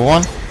 2,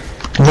 1.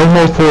 No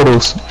more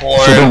portals.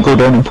 So don't go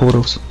down in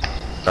portals.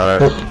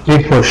 Got it.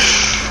 Big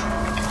push.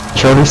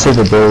 Charlie save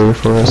a barrier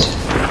for us.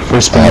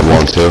 First I have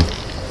one. 1 too.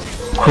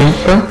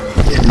 Creeper.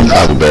 I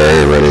have a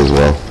barrier ready as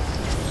well.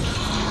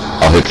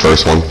 I'll hit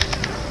first one.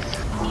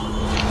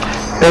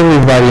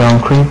 Everybody on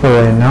Creeper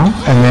right now,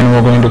 and then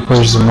we're going to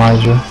push the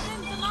Major.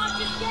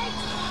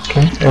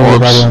 Okay,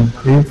 everybody on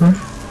Creeper.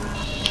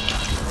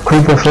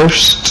 Creeper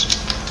first.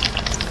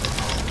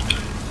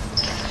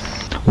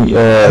 We,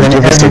 And then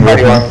give us the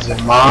everybody on movement. the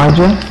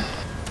Major.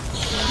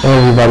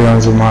 Everybody on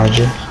the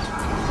Major.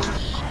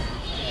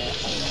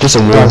 Just a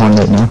warhorn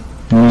right now.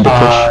 We need to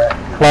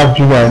push. Flop,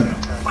 you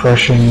got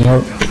crushing,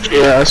 yep.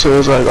 Yeah, as soon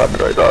as I got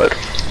it, I died.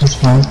 That's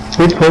fine.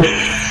 Big push.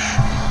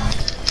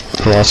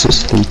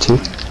 Colossus, 3-2.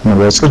 And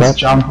the res Let's clap.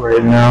 jump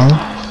right now.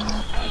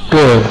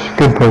 Good,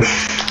 good push.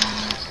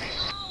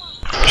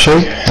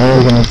 Shake.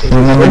 We're gonna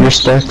remember your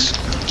stacks.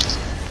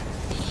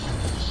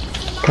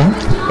 Okay.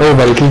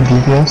 Everybody keep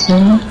DPS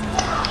now.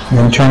 And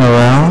then turn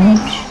around.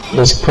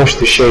 Let's push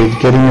the shade.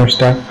 Get in your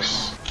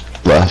stacks.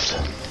 Left.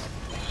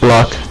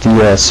 Block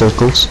the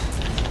circles.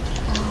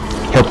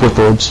 Help with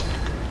orbs.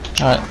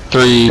 Alright,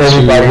 3, 2,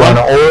 Everybody 1. on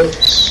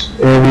orbs.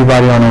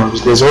 Everybody on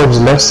orbs. There's orbs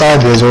left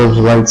side, there's orbs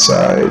right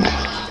side.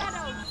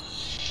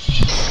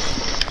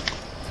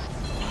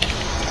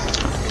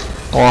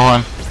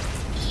 Warhorn.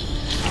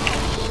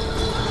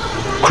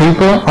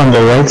 Creeper on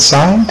the right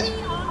side.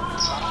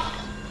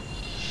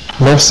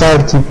 Left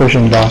side, keep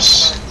pushing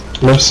boss.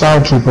 Left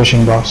side, keep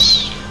pushing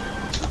boss.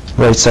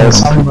 Right side And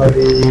on Creeper.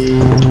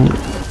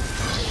 somebody...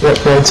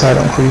 Yep, right side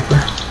on Creeper.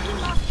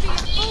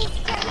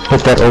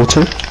 Hit that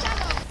altar.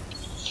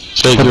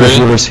 Shake, Hit you the ready?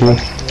 healers here.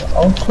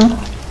 Okay.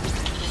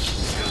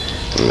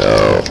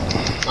 No.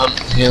 I'm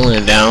healing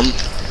it down.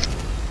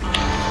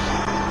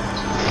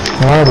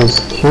 That is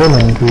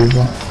killing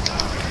people.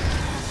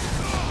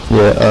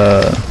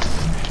 Yeah,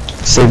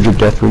 save your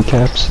death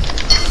recaps.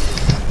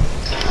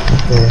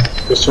 Okay.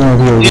 As soon as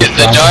you Yeah,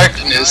 the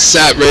darkness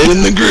sat right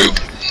in the group.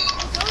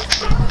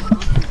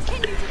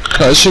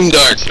 Crushing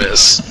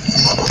darkness.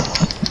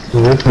 I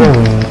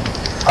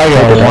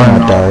got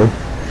one. Die.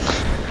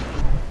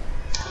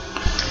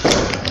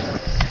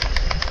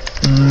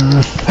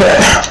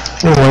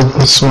 We'll wipe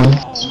this one.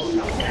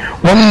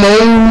 One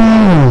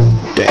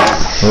more!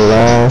 Damn.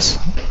 Last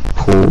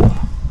pull.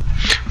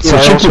 So Yeah,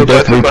 I check also your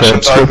death got the Crushing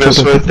recaps. Darkness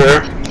right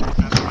there.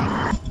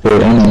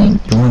 Wait,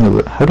 you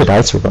wanna, how did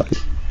I survive?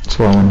 That's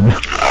what I wanna know.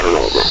 I don't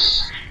know, bro.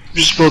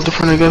 Just build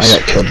different, I guess. I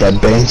got killed by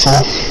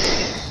Baneful.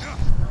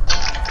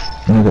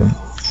 Okay.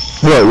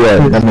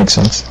 Yeah, that makes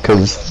sense,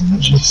 cause...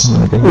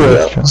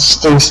 Yeah,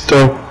 stay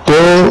stoked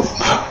up.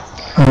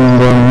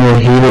 And then your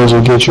healers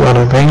will get you out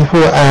of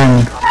Baneful.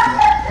 And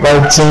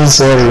like Tim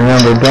said,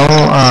 remember,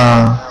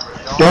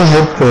 don't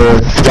hit the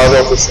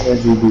level of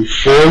synergy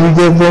before you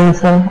get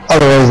Baneful.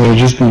 Otherwise it'll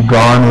just be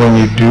gone when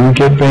you do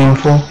get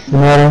Baneful. You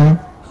know what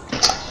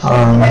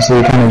I mean? So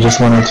you kind of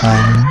just want to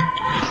time.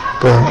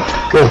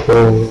 But go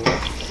forward.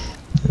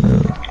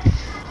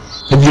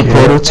 If you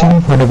portal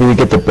team, whenever you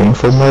get the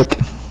Baneful mark,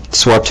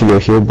 swap to your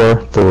heal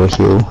bar, throw a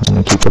heal, and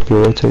then keep up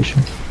your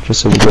rotation.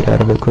 Just so you get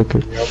out of it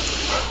quicker.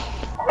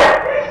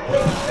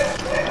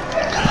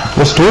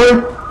 Let's do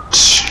it.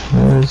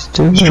 Let's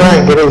do Let's try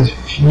and get as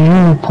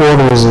few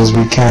portals as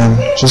we can.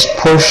 Just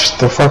push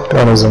the fuck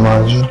out of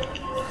Zamaji.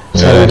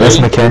 Yeah, less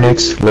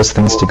mechanics, less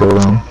things to go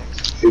wrong.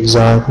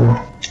 Exactly.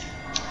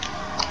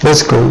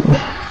 Let's go.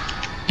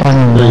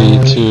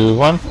 3, 2,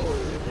 1.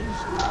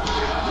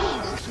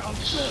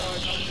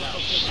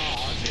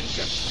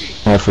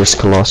 first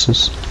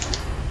Colossus.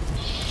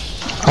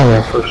 Oh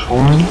yeah, first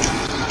one.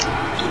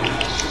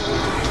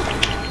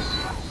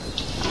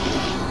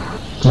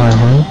 My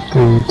one,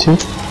 3,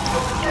 2.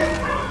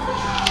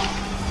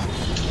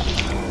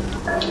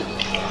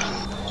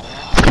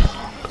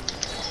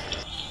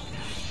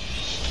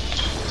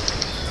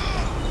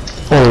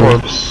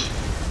 Orbs.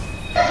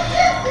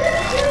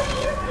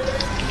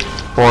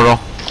 Portal.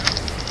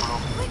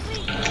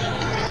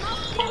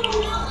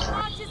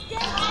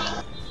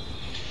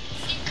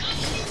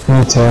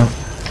 Retail.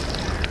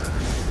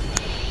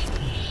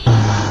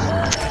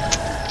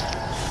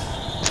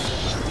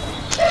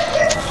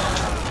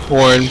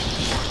 Warren.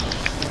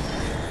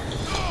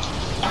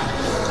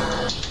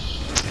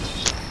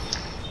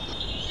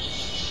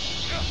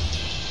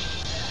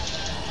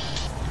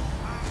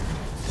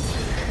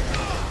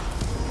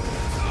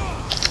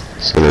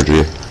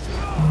 Synergy.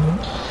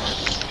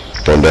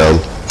 One down.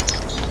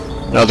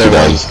 Another Two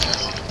down. one.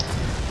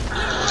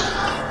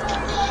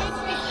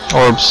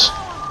 Orbs.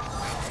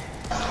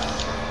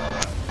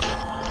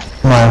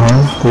 My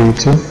one, 3,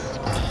 2.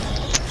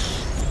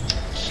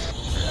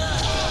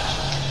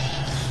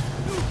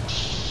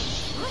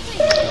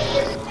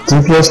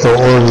 DPS the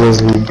orbs as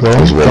we go.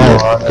 There's one Don't more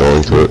run.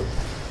 going to it.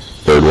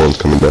 Third one's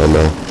coming down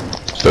now.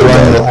 Third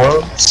Run the down.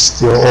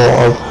 orbs. You're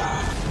all up.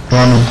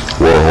 Running.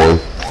 Warhorn.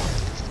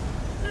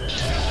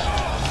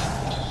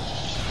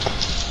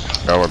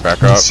 Oh, we're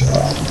back up.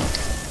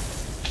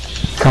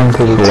 Come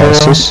to the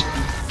Colossus.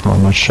 Oh,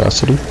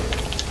 monstrosity.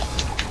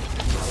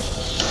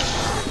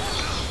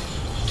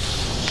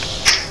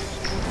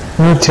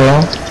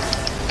 tail.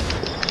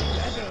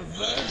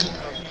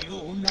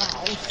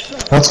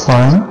 That's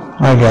fine.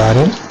 I got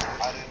it.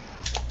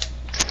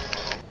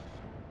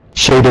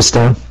 Shade is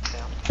down.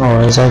 No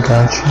worries, I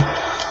got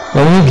you.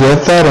 When you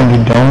get that and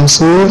you don't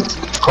see it,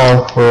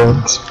 call for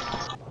it.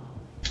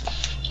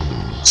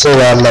 So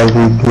that like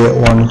we get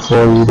one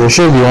for you. There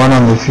should be one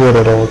on the field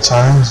at all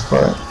times,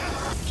 but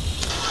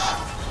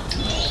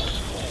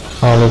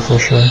I'll look for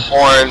sure.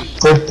 Warren.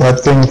 Take that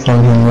thing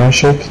from him, right,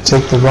 Shake?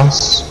 Take the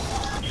bus.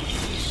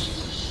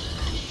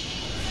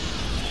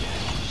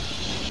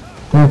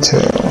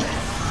 Intel.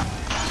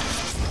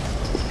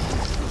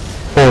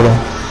 Portal.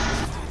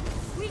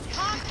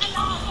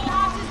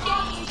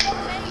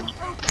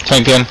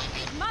 Tank in.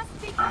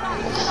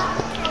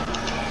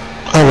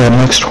 Alright,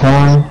 next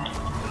one.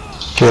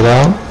 Get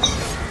out.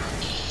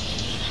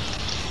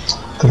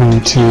 3,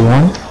 2,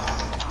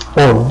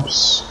 1.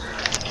 Orbs.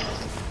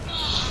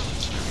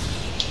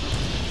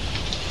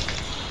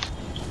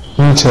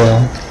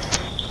 Intel.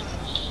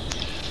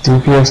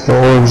 DPS the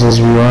orbs as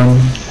we run.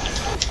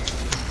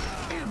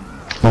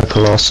 My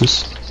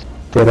Colossus.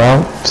 Get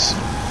out.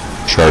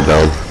 Shard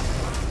down.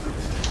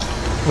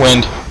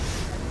 Wind.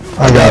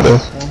 I got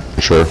it.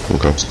 You sure?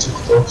 Okay. Too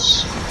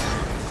close.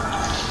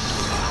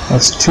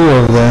 That's 2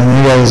 of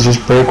them. You guys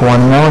just break one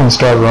more and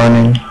start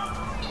running.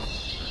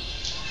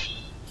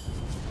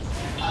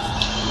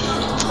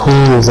 Who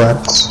is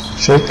that?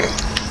 Shake?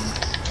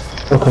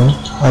 Okay.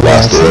 I got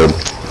Last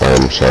it.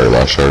 red. Sorry,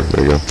 last shard.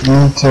 There you go.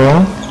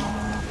 Intel.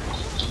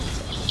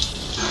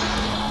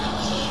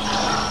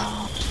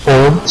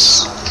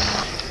 Orbs.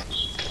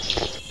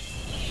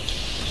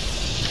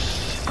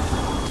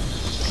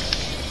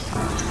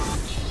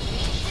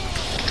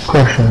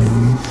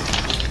 Question.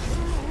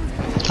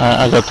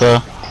 I got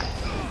the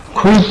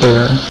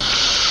Creeper.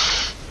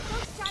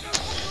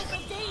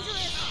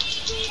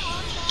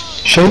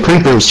 Shake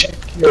creepers.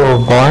 Your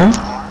bar.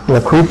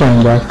 Yeah, creeper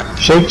in back.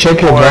 Shake,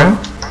 check your bar.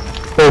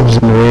 Orbs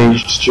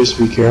enraged. Just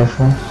be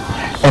careful.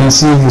 And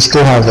see if you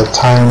still have a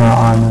timer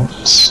on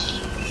it.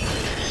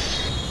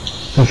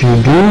 If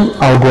you do,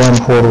 I'll go and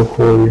portal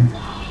for you.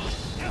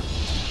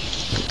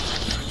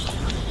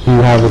 Do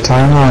you have a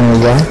timer on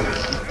your bar?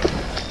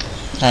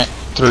 Alright,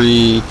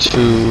 3,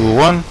 2,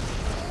 1.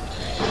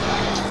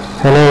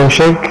 Hello,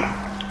 Shake.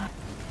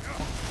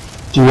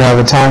 Do you have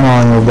a timer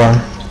on your bar?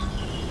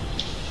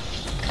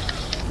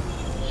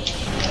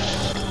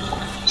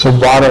 So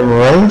bottom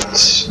right,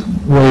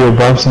 where your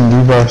buffs and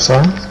debuffs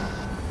are,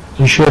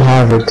 you should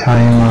have a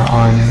timer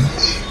on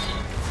it.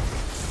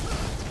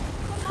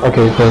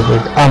 Okay,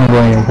 perfect. I'm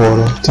going in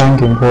portal.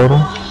 Tank in portal.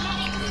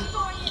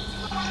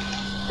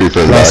 Creeper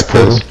in Last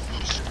back, guys.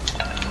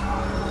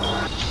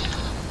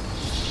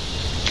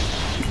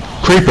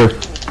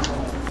 Creeper.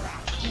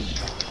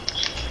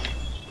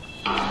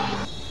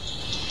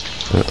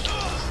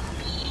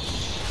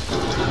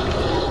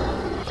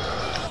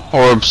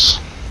 Orbs.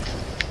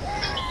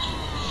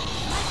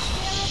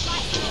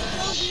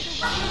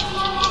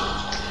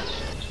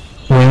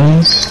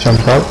 Wings,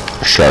 jump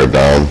up. Shard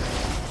down.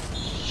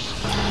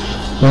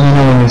 Let me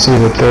know when you see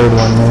the third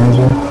one,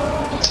 manager.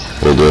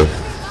 Will do.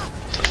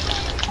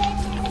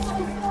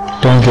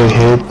 Don't get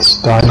hit,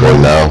 die.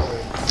 Going now.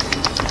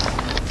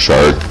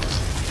 Shard.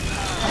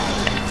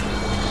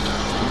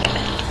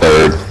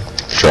 Third.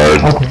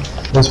 Shard. Okay,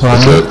 that's fine.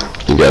 That's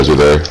it. You guys are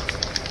there.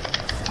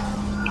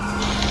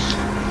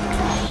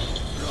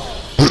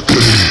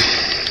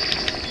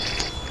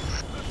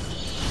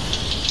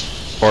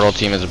 Portal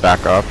team is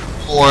back up.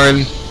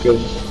 Warren. Good.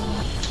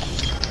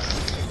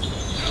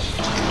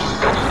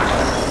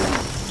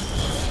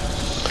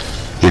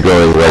 you're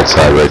going right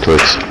side, right,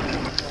 Twix?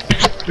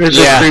 There's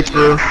Yeah. a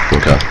creeper.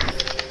 Okay.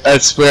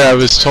 That's where I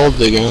was told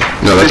to go.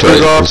 No, that's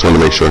right. I just wanted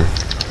to make sure.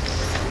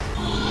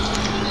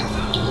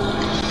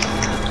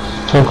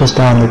 Focus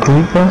down the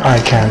creeper. I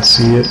can't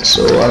see it,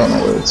 so I don't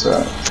know where it's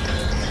at.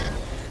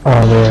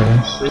 Oh, there it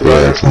is.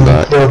 Yeah, it's in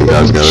that. You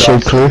guys got it.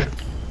 Shade clear.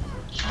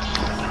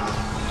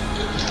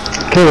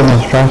 Kill the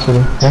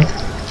monstrosity, okay?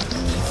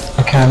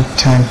 I can't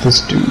tank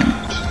this dude.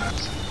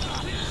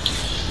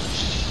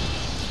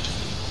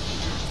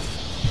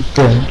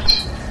 Good.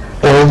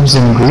 Orbs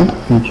in group,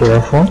 be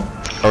careful.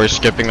 Are we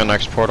skipping the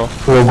next portal?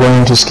 We're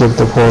going to skip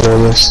the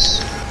portal,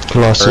 yes.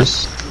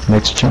 Colossus.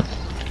 Next jump.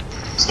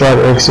 Start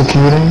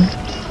executing.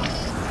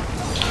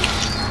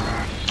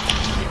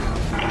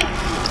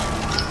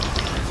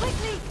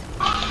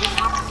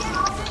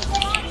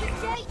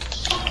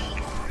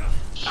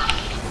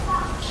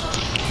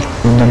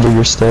 Remember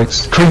your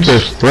stacks. Creeper,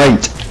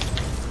 right.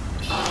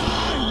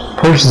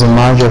 Push the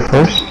Maja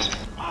first.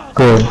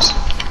 Good.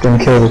 Then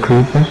kill the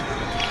creeper.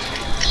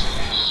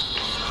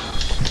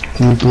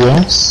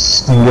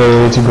 DPS. And get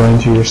ready to go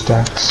into your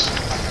stacks.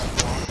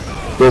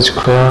 Let's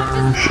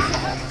crush.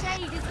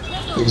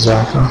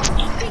 Exactly.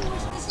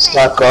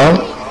 Stack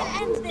up.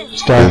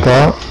 Stack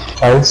up.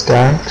 5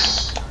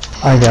 stacks.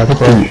 I got the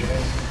push.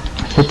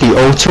 Hit the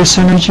altar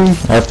synergy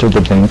after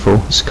the baneful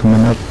is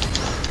coming up.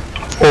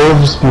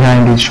 Orbs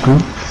behind each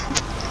group.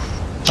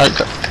 Take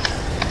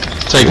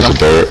There's them.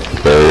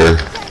 a barrier.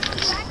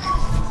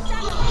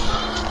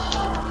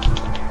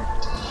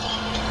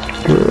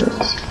 Good.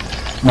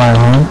 My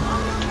home.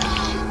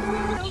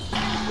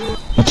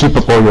 And keep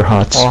up all your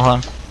hots.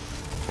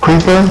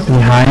 Creeper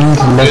behind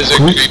left There's a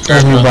group. creeper.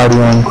 Everybody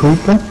on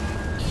creeper.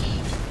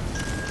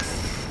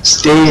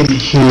 Stay in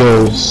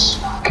heals.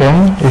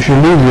 Okay? If you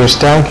leave your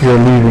stack, you're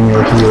leaving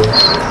your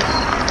heals.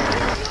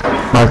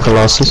 My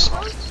Colossus.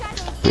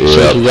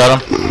 Yep. You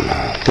got him?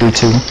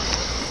 3-2.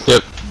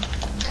 Yep.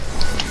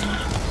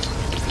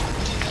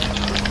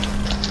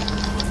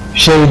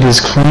 Shade is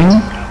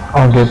clean.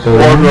 I'll get the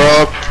Order one.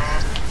 up.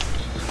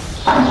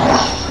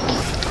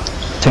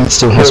 Tank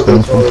still has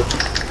baneful.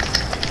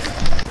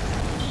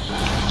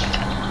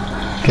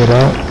 Get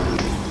out.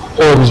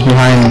 Orbs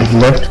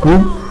behind left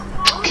group.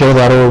 Kill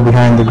that orb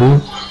behind the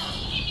group.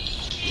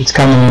 It's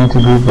coming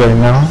into group right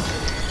now.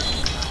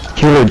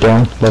 Healer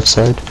down, left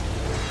side.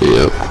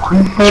 Yep.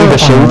 Kill the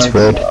shades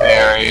red.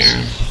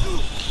 Barrier.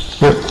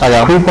 Yep, I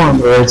got creeper on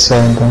the right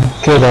side then.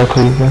 Kill that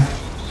creeper.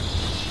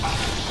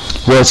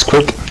 Red's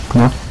quick.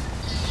 Come on.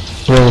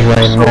 Where's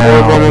right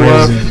now?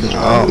 Where's it?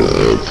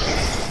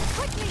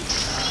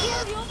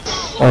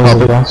 That was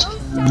the best.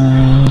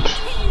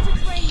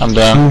 I'm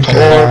down.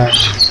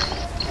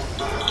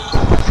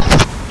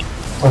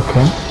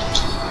 Okay.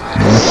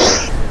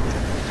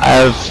 I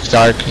have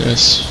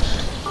darkness.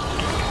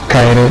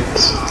 Kite it.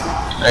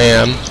 I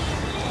am.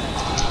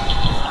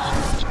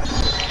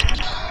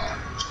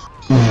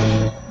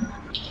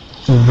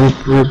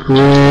 Rip, rip,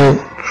 rip.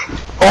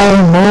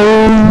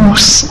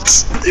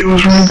 Almost! It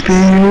was right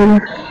there.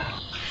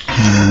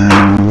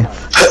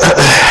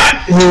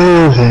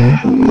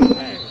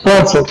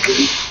 That's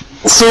okay.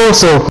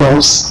 So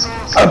close.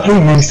 I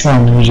think next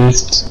time we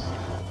just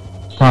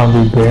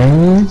probably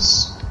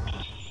barriers.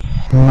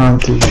 I'm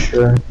not too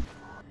sure.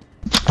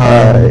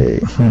 I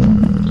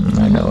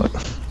know it.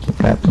 What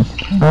happened?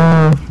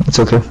 It's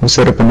okay. We'll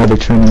set up another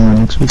training run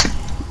next week.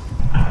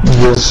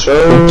 Yes,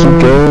 sir. Thank you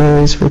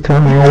guys for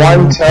coming.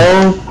 One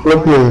tell,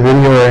 clip your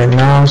video right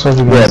now so we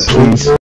can Yeah, see. please.